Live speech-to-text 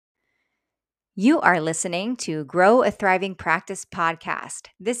You are listening to Grow a Thriving Practice podcast.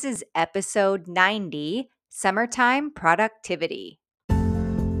 This is episode 90, Summertime Productivity.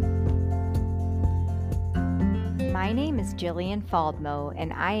 My name is Jillian Faldmo,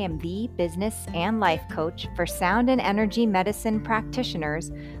 and I am the business and life coach for sound and energy medicine practitioners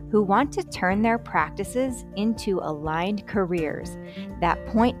who want to turn their practices into aligned careers that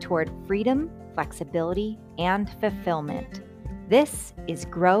point toward freedom, flexibility, and fulfillment. This is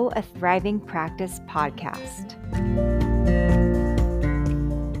Grow a Thriving Practice podcast.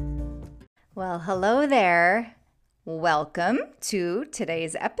 Well, hello there. Welcome to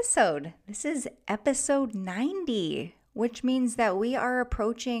today's episode. This is episode 90, which means that we are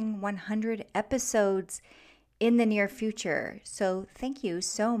approaching 100 episodes in the near future. So thank you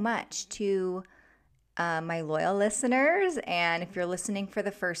so much to my loyal listeners. And if you're listening for the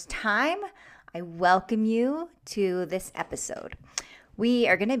first time, I welcome you to this episode. We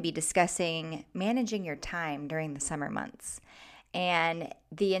are going to be discussing managing your time during the summer months. And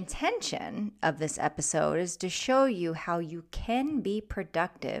the intention of this episode is to show you how you can be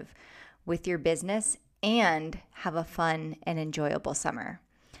productive with your business and have a fun and enjoyable summer.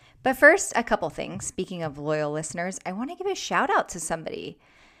 But first, a couple things. Speaking of loyal listeners, I want to give a shout out to somebody.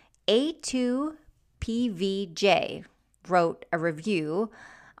 A2PVJ wrote a review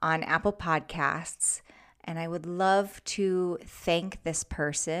on Apple Podcasts, and I would love to thank this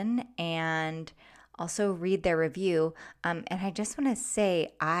person and also read their review. And I just want to say,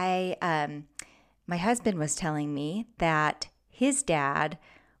 my husband was telling me that his dad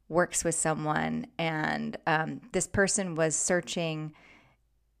works with someone, and this person was searching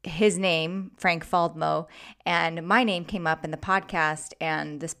his name, Frank Faldmo, and my name came up in the podcast,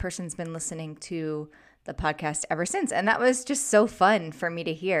 and this person's been listening to the podcast ever since. And that was just so fun for me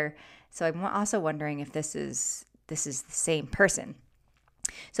to hear. So I'm also wondering if this is the same person.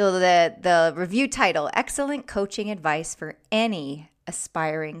 So the review title, Excellent Coaching Advice for Any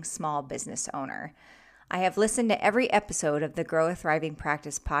Aspiring Small Business Owner. I have listened to every episode of the Grow a Thriving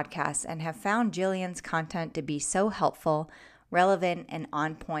Practice podcast and have found Jillian's content to be so helpful, relevant, and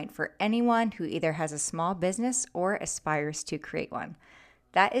on point for anyone who either has a small business or aspires to create one.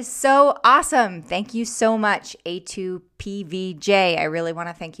 That is so awesome. Thank you so much, A2PVJ. I really want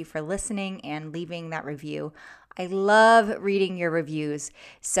to thank you for listening and leaving that review. I love reading your reviews.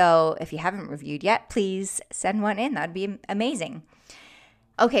 So if you haven't reviewed yet, please send one in. That'd be amazing.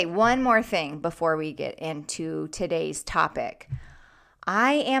 Okay, one more thing before we get into today's topic.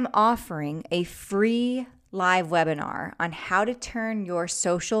 I am offering a free live webinar on how to turn your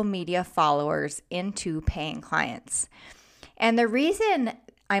social media followers into paying clients. And the reason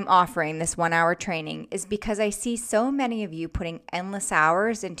I'm offering this 1-hour training is because I see so many of you putting endless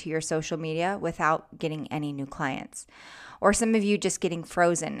hours into your social media without getting any new clients. Or some of you just getting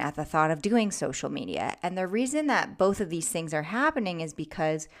frozen at the thought of doing social media. And the reason that both of these things are happening is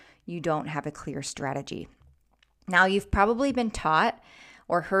because you don't have a clear strategy. Now, you've probably been taught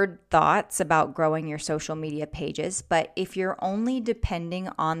or heard thoughts about growing your social media pages, but if you're only depending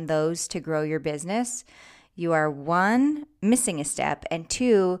on those to grow your business, you are 1, missing a step, and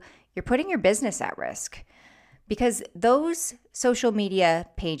 2, you're putting your business at risk. Because those social media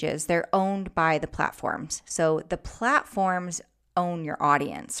pages, they're owned by the platforms. So the platforms own your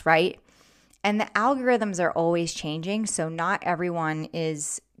audience, right? And the algorithms are always changing, so not everyone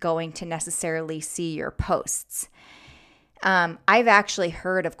is going to necessarily see your posts. I've actually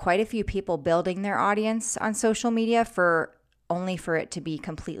heard of quite a few people building their audience on social media only for it to be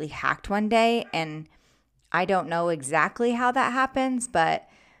completely hacked one day, and I don't know exactly how that happens, but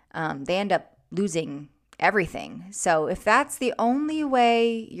they end up losing everything. So if that's the only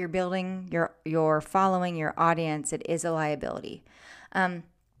way you're building your following, your audience, it is a liability.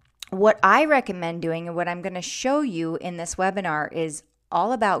 What I recommend doing and what I'm going to show you in this webinar is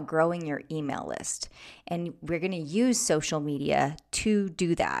all about growing your email list. And we're going to use social media to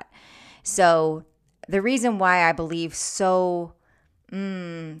do that. So the reason why I believe so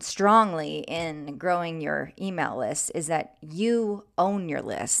strongly in growing your email list is that you own your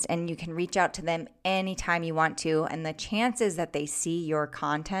list and you can reach out to them anytime you want to. And the chances that they see your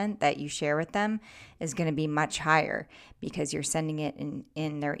content that you share with them is going to be much higher because you're sending it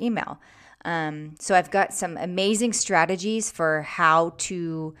in their email. So I've got some amazing strategies for how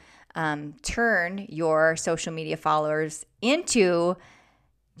to turn your social media followers into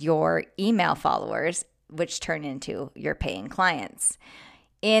your email followers, which turn into your paying clients.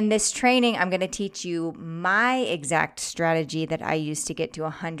 In this training, I'm going to teach you my exact strategy that I use to get to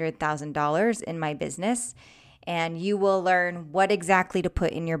 $100,000 in my business. And you will learn what exactly to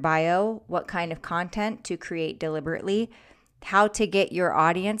put in your bio, what kind of content to create deliberately, how to get your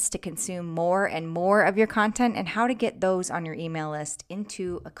audience to consume more and more of your content, and how to get those on your email list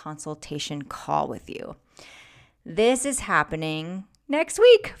into a consultation call with you. This is happening next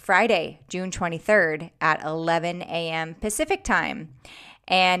week, Friday, June 23rd at 11 a.m. Pacific time.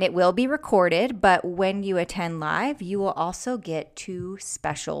 And it will be recorded, but when you attend live, you will also get 2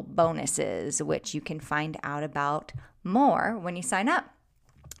 special bonuses, which you can find out about more when you sign up.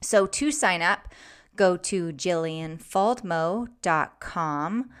 So to sign up, go to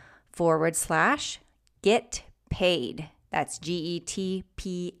jillianfaldmo.com/get paid. That's GETPAID.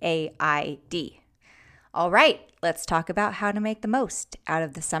 All right, let's talk about how to make the most out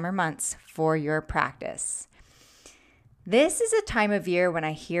of the summer months for your practice. This is a time of year when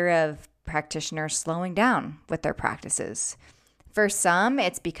I hear of practitioners slowing down with their practices. For some,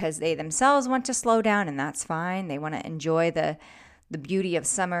 it's because they themselves want to slow down, and that's fine. They want to enjoy the beauty of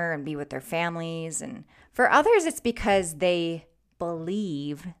summer and be with their families. And for others, it's because they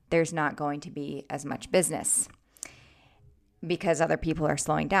believe there's not going to be as much business because other people are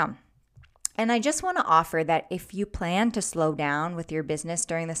slowing down. And I just want to offer that if you plan to slow down with your business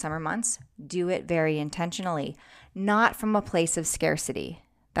during the summer months, do it very intentionally, not from a place of scarcity.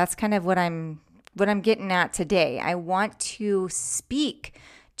 That's kind of what I'm getting at today. I want to speak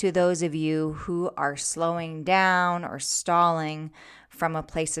to those of you who are slowing down or stalling from a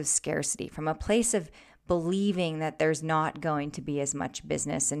place of scarcity, from a place of believing that there's not going to be as much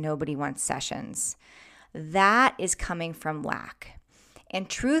business and nobody wants sessions. That is coming from lack. And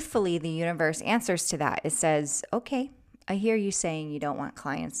truthfully, the universe answers to that. It says, okay, I hear you saying you don't want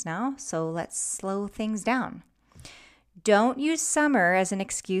clients now, so let's slow things down. Don't use summer as an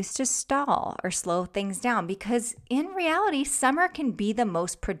excuse to stall or slow things down, because in reality, summer can be the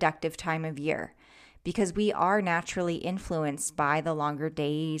most productive time of year because we are naturally influenced by the longer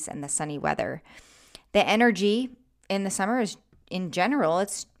days and the sunny weather. The energy in the summer is, in general,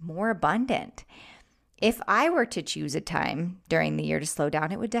 it's more abundant. If I were to choose a time during the year to slow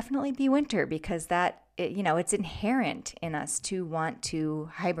down, it would definitely be winter because it's inherent in us to want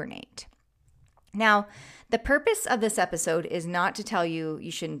to hibernate. Now, the purpose of this episode is not to tell you you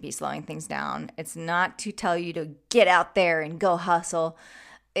shouldn't be slowing things down. It's not to tell you to get out there and go hustle.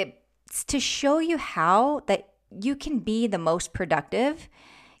 It's to show you how that you can be the most productive,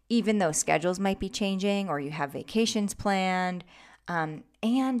 even though schedules might be changing or you have vacations planned. And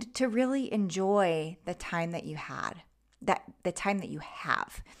to really enjoy the time that you the time that you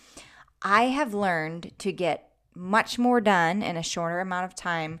have. I have learned to get much more done in a shorter amount of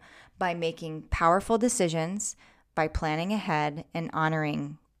time by making powerful decisions, by planning ahead and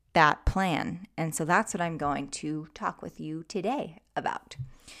honoring that plan. And so that's what I'm going to talk with you today about.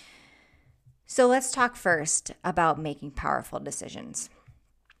 So let's talk first about making powerful decisions.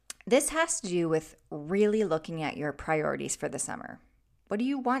 This has to do with really looking at your priorities for the summer. What do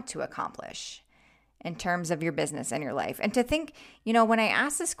you want to accomplish in terms of your business and your life? And to think, when I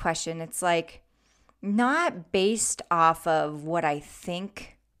ask this question, it's like not based off of what I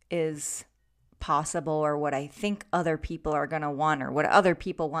think is possible or what I think other people are going to want or what other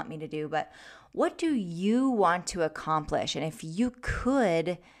people want me to do, but what do you want to accomplish? And if you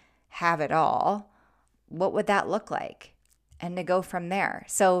could have it all, what would that look like? And to go from there.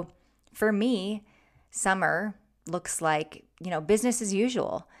 So for me, summer looks like, business as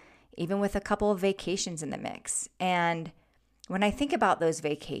usual, even with a couple of vacations in the mix. And when I think about those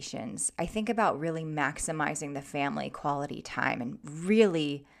vacations, I think about really maximizing the family quality time and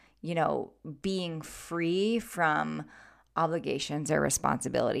really, being free from obligations or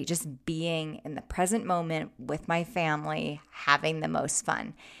responsibility, just being in the present moment with my family, having the most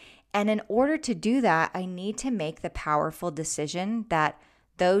fun. And in order to do that, I need to make the powerful decision that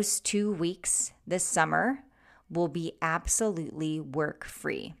those 2 weeks this summer will be absolutely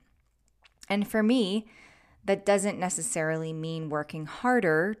work-free. And for me, that doesn't necessarily mean working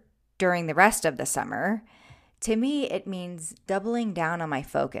harder during the rest of the summer. To me, it means doubling down on my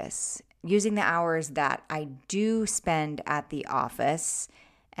focus, using the hours that I do spend at the office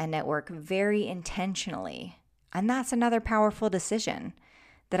and at work very intentionally. And that's another powerful decision,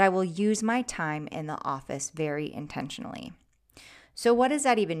 that I will use my time in the office very intentionally. So what does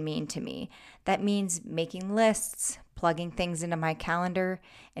that even mean to me? That means making lists, plugging things into my calendar,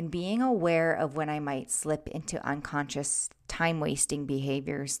 and being aware of when I might slip into unconscious time-wasting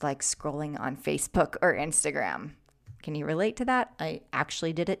behaviors like scrolling on Facebook or Instagram. Can you relate to that? I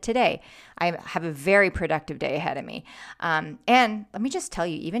actually did it today. I have a very productive day ahead of me. And let me just tell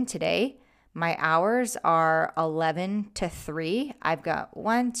you, even today, my hours are 11 to 3. I've got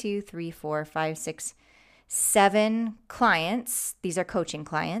 7 clients. These are coaching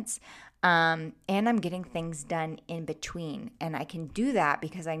clients. And I'm getting things done in between. And I can do that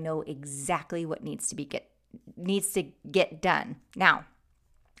because I know exactly what needs to get done. Now,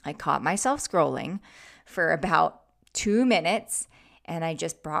 I caught myself scrolling for about 2 minutes, and I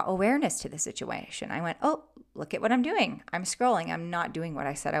just brought awareness to the situation. I went, oh, look at what I'm doing. I'm scrolling. I'm not doing what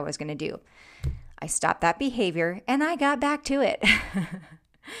I said I was going to do. I stopped that behavior and I got back to it.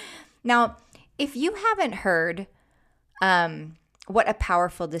 Now, if you haven't heard what a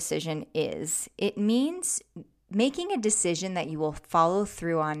powerful decision is, it means making a decision that you will follow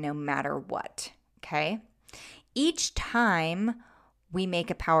through on no matter what, okay? Each time we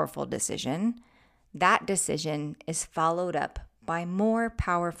make a powerful decision, that decision is followed up by more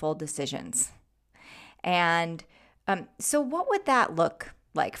powerful decisions. And so what would that look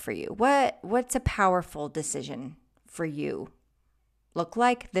like for you? What's a powerful decision for you look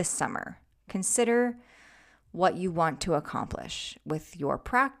like this summer? Consider what you want to accomplish with your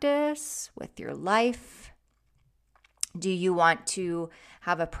practice, with your life. Do you want to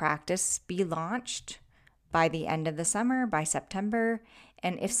have a practice be launched by the end of the summer, by September?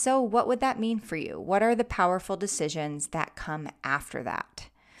 And if so, what would that mean for you? What are the powerful decisions that come after that?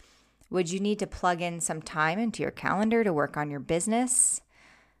 Would you need to plug in some time into your calendar to work on your business?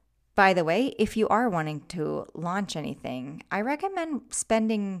 By the way, if you are wanting to launch anything, I recommend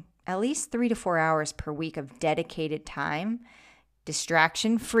spending at least 3 to 4 hours per week of dedicated time,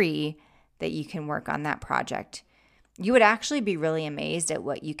 distraction-free, that you can work on that project. You would actually be really amazed at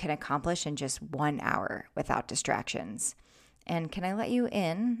what you can accomplish in just 1 hour without distractions. And can I let you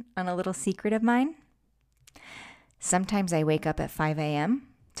in on a little secret of mine? Sometimes I wake up at 5 a.m.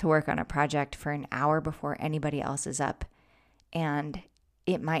 to work on a project for an hour before anybody else is up. And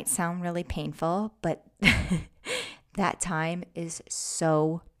it might sound really painful, but that time is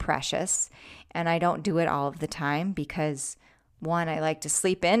so precious. And I don't do it all of the time because, one, I like to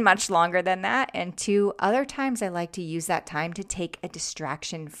sleep in much longer than that. And two, other times I like to use that time to take a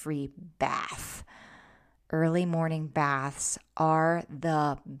distraction-free bath. Early morning baths are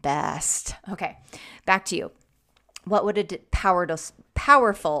the best. Okay, back to you. What would a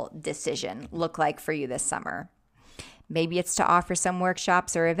powerful decision look like for you this summer? Maybe it's to offer some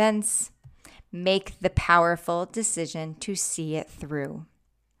workshops or events. Make the powerful decision to see it through.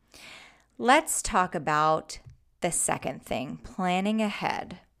 Let's talk about the second thing, planning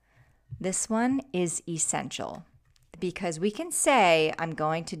ahead. This one is essential because we can say, I'm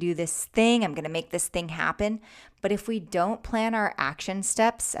going to do this thing, I'm going to make this thing happen. But if we don't plan our action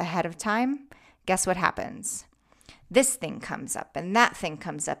steps ahead of time, guess what happens? This thing comes up and that thing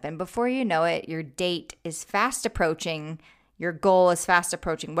comes up. And before you know it, your date is fast approaching. Your goal is fast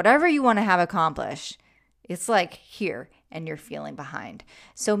approaching. Whatever you want to have accomplished, it's like here and you're feeling behind.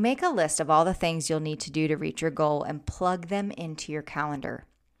 So make a list of all the things you'll need to do to reach your goal and plug them into your calendar.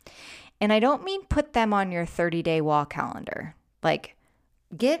 And I don't mean put them on your 30-day wall calendar. Like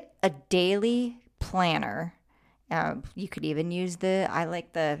get a daily planner. You could even use I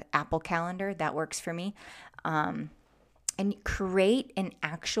like the Apple Calendar. That works for me. And create an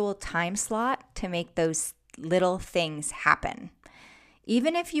actual time slot to make those little things happen.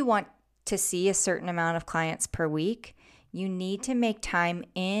 Even if you want to see a certain amount of clients per week, you need to make time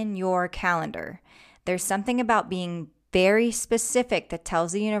in your calendar. There's something about being very specific that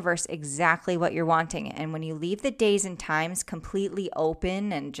tells the universe exactly what you're wanting. And when you leave the days and times completely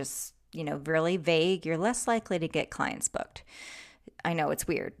open and just, really vague, you're less likely to get clients booked. I know it's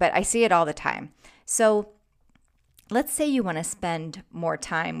weird, but I see it all the time. So let's say you want to spend more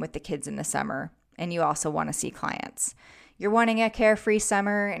time with the kids in the summer and you also want to see clients. You're wanting a carefree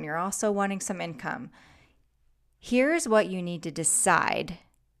summer and you're also wanting some income. Here's what you need to decide: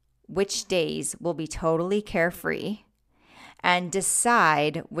 which days will be totally carefree, and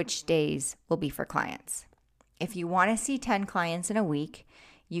decide which days will be for clients. If you want to see 10 clients in a week,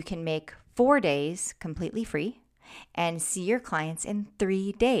 you can make 4 days completely free and see your clients in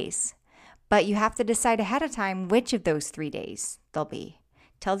 3 days. But you have to decide ahead of time which of those 3 days they'll be.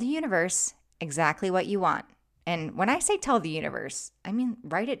 Tell the universe exactly what you want. And when I say tell the universe, I mean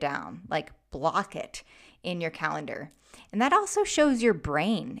write it down, like block it in your calendar. And that also shows your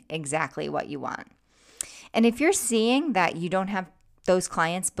brain exactly what you want. And if you're seeing that you don't have those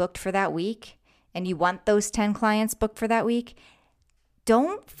clients booked for that week and you want those 10 clients booked for that week,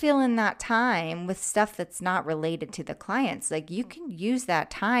 don't fill in that time with stuff that's not related to the clients. Like you can use that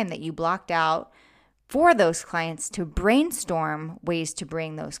time that you blocked out for those clients to brainstorm ways to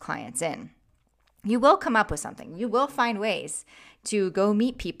bring those clients in. You will come up with something. You will find ways to go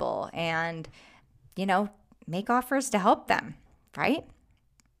meet people and, make offers to help them, right?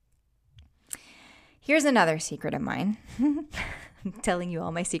 Here's another secret of mine. I'm telling you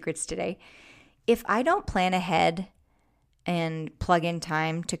all my secrets today. If I don't plan ahead and plug in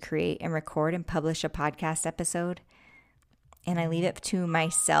time to create and record and publish a podcast episode, and I leave it to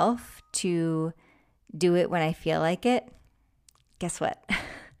myself to do it when I feel like it, guess what?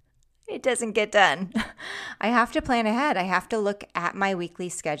 It doesn't get done. I have to plan ahead. I have to look at my weekly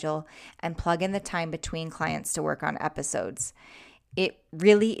schedule and plug in the time between clients to work on episodes. It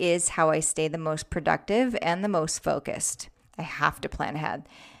really is how I stay the most productive and the most focused. I have to plan ahead.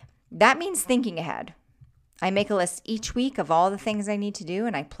 That means thinking ahead. I make a list each week of all the things I need to do,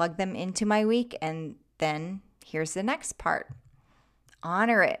 and I plug them into my week. And then here's the next part.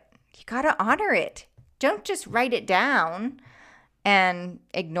 Honor it. You got to honor it. Don't just write it down and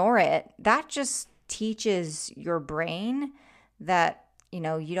ignore it. That just teaches your brain that, you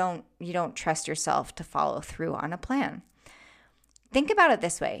don't trust yourself to follow through on a plan. Think about it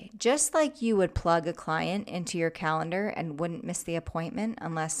this way. Just like you would plug a client into your calendar and wouldn't miss the appointment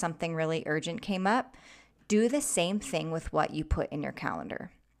unless something really urgent came up, do the same thing with what you put in your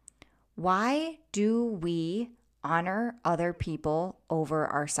calendar. Why do we honor other people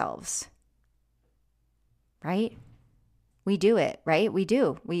over ourselves? Right? We do it, right? We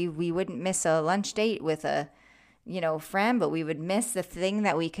do. We wouldn't miss a lunch date with a, friend, but we would miss the thing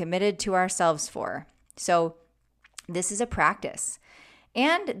that we committed to ourselves for. So this is a practice.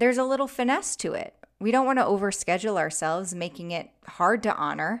 And there's a little finesse to it. We don't want to overschedule ourselves, making it hard to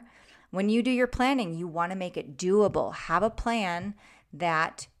honor. When you do your planning, you want to make it doable. Have a plan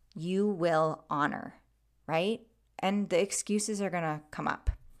that you will honor, right? And the excuses are going to come up,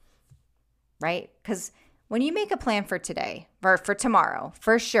 right? Because when you make a plan for today or for tomorrow,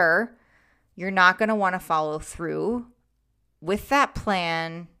 for sure, you're not going to want to follow through with that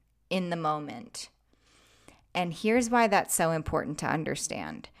plan in the moment. And here's why that's so important to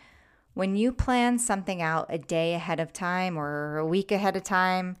understand. When you plan something out a day ahead of time or a week ahead of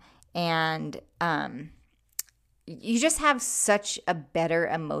time, and you just have such a better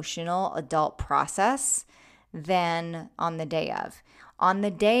emotional adult process than on the day of. On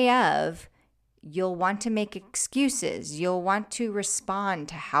the day of, you'll want to make excuses. You'll want to respond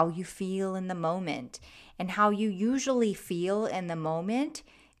to how you feel in the moment. And how you usually feel in the moment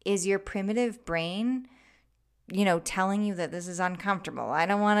is your primitive brain, telling you that this is uncomfortable. I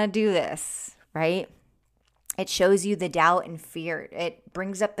don't want to do this, right? It shows you the doubt and fear. It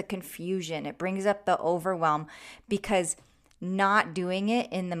brings up the confusion. It brings up the overwhelm, because not doing it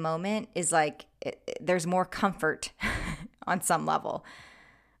in the moment is like there's more comfort on some level,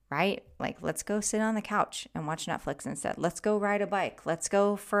 right? Like, let's go sit on the couch and watch Netflix instead. Let's go ride a bike. Let's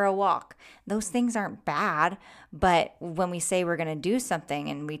go for a walk. Those things aren't bad, but when we say we're going to do something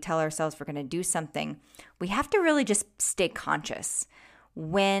and we tell ourselves we're going to do something, we have to really just stay conscious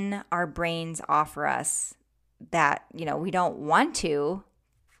when our brains offer us that, we don't want to.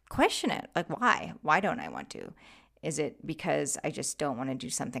 Question it. Like, why? Why don't I want to? Is it because I just don't want to do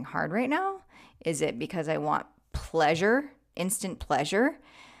something hard right now? Is it because I want pleasure, instant pleasure?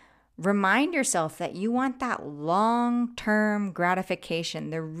 Remind yourself that you want that long-term gratification.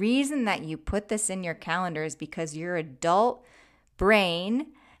 The reason that you put this in your calendar is because your adult brain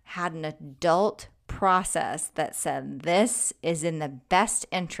had an adult process that said this is in the best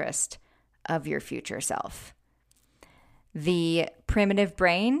interest of your future self. The primitive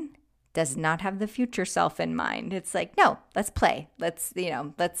brain does not have the future self in mind. It's like, no, let's play. Let's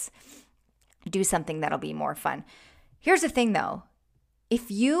do something that'll be more fun. Here's the thing though. If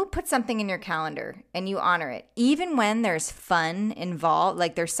you put something in your calendar and you honor it, even when there's fun involved,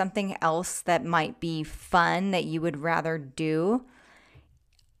 like there's something else that might be fun that you would rather do,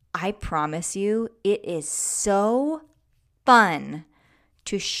 I promise you, it is so fun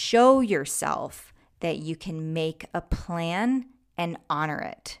to show yourself that you can make a plan and honor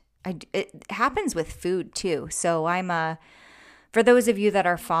it. It happens with food too. So for those of you that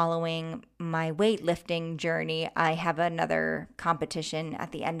are following my weightlifting journey, I have another competition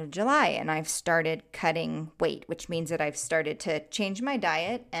at the end of July, and I've started cutting weight, which means that I've started to change my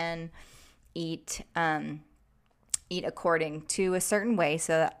diet and eat according to a certain way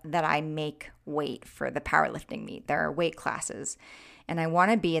so that I make weight for the powerlifting meet. There are weight classes, and I want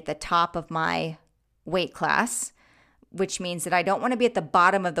to be at the top of my weight class, which means that I don't want to be at the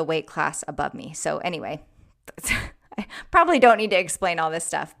bottom of the weight class above me. So anyway, I probably don't need to explain all this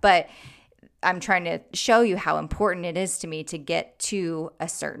stuff, but I'm trying to show you how important it is to me to get to a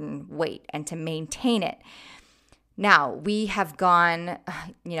certain weight and to maintain it. Now, we have gone,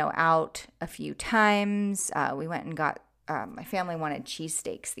 out a few times. We went and got, my family wanted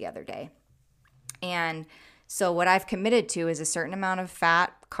cheesesteaks the other day. And so what I've committed to is a certain amount of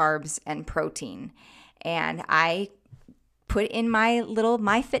fat, carbs, and protein. And I put in my little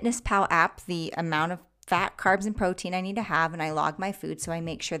MyFitnessPal app the amount of fat, carbs, and protein I need to have, and I log my food so I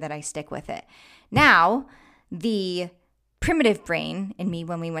make sure that I stick with it. Now, the primitive brain in me,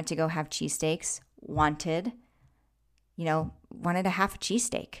 when we went to go have cheesesteaks, wanted to have a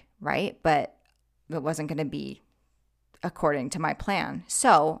cheesesteak, right? But it wasn't going to be according to my plan.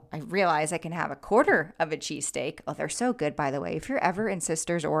 So I realized I can have a quarter of a cheesesteak. Oh, they're so good, by the way. If you're ever in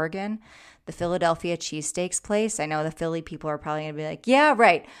Sisters, Oregon, the Philadelphia cheesesteaks place, I know the Philly people are probably going to be like, yeah,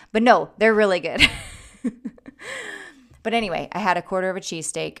 right. But no, they're really good. But anyway, I had a quarter of a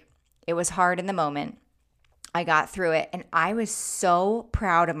cheesesteak. It was hard in the moment. I got through it, and I was so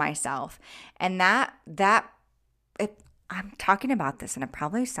proud of myself. And I'm talking about this, and it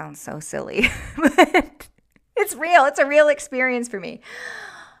probably sounds so silly, but it's real. It's a real experience for me.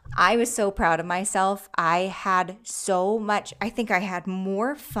 I was so proud of myself. I had so much, I think I had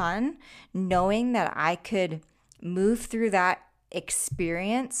more fun knowing that I could move through that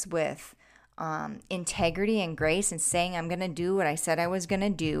experience with integrity and grace and saying I'm going to do what I said I was going to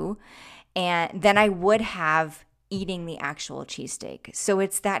do, and then I would have eating the actual cheesesteak. So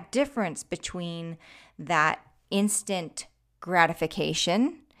it's that difference between that instant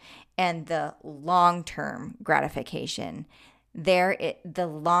gratification and the long-term gratification. The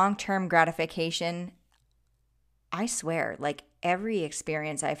long-term gratification, I swear, like every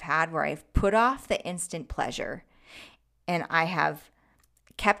experience I've had where I've put off the instant pleasure and I have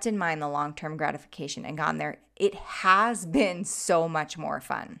kept in mind the long-term gratification and gone there, it has been so much more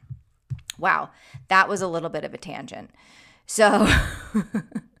fun. Wow, that was a little bit of a tangent. So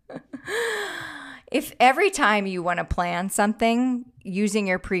if every time you want to plan something using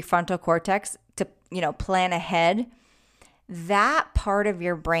your prefrontal cortex to, plan ahead, that part of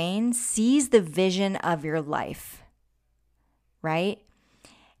your brain sees the vision of your life, right?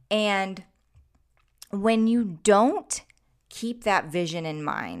 And when you don't keep that vision in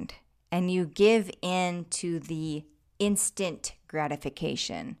mind and you give in to the instant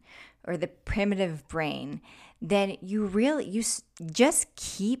gratification or the primitive brain, then you just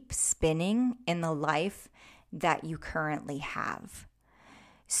keep spinning in the life that you currently have.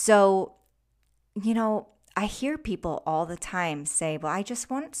 So, I hear people all the time say, well, I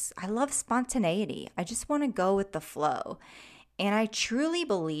love spontaneity. I just want to go with the flow. And I truly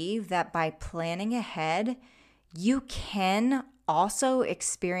believe that by planning ahead, you can also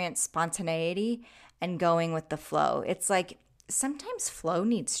experience spontaneity and going with the flow. It's like sometimes flow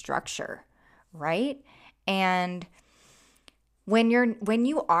needs structure, right? And when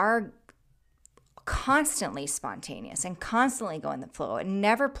you are constantly spontaneous and constantly going the flow and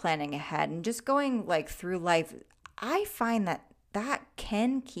never planning ahead and just going like through life, I find that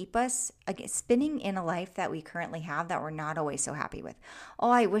can keep us spinning in a life that we currently have that we're not always so happy with. Oh,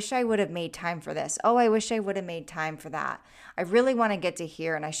 I wish I would have made time for this. Oh, I wish I would have made time for that. I really want to get to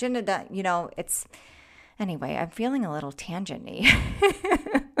here and I shouldn't have done, anyway, I'm feeling a little tangent-y.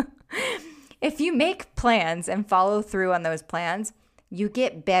 If you make plans and follow through on those plans, you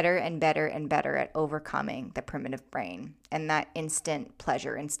get better and better and better at overcoming the primitive brain and that instant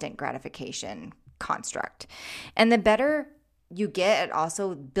pleasure, instant gratification construct. And the better you get at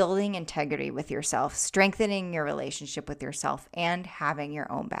also building integrity with yourself, strengthening your relationship with yourself, and having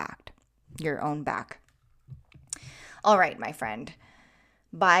your own back. All right, my friend.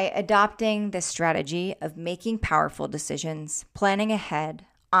 By adopting this strategy of making powerful decisions, planning ahead,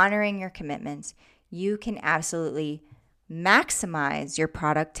 honoring your commitments, you can absolutely maximize your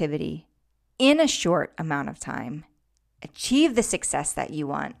productivity in a short amount of time, achieve the success that you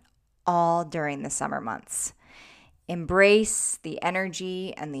want all during the summer months. Embrace the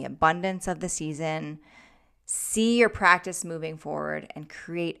energy and the abundance of the season. See your practice moving forward and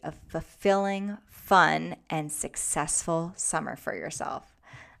create a fulfilling, fun, and successful summer for yourself.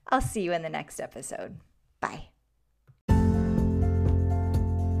 I'll see you in the next episode. Bye.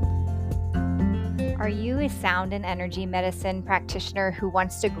 Are you a sound and energy medicine practitioner who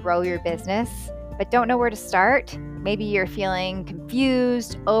wants to grow your business but don't know where to start? Maybe you're feeling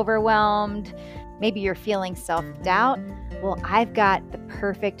confused, overwhelmed. Maybe you're feeling self-doubt. Well, I've got the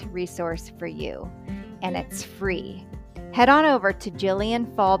perfect resource for you, and it's free. Head on over to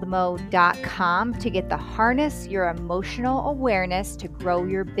JillianFaldmo.com to get the Harness Your Emotional Awareness to Grow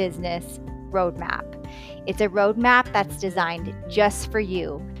Your Business roadmap. It's a roadmap that's designed just for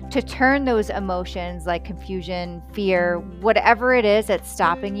you to turn those emotions like confusion, fear, whatever it is that's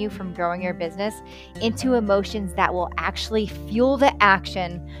stopping you from growing your business into emotions that will actually fuel the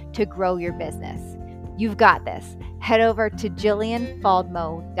action to grow your business. You've got this. Head over to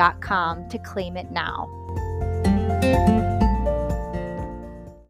JillianFaldmo.com to claim it now.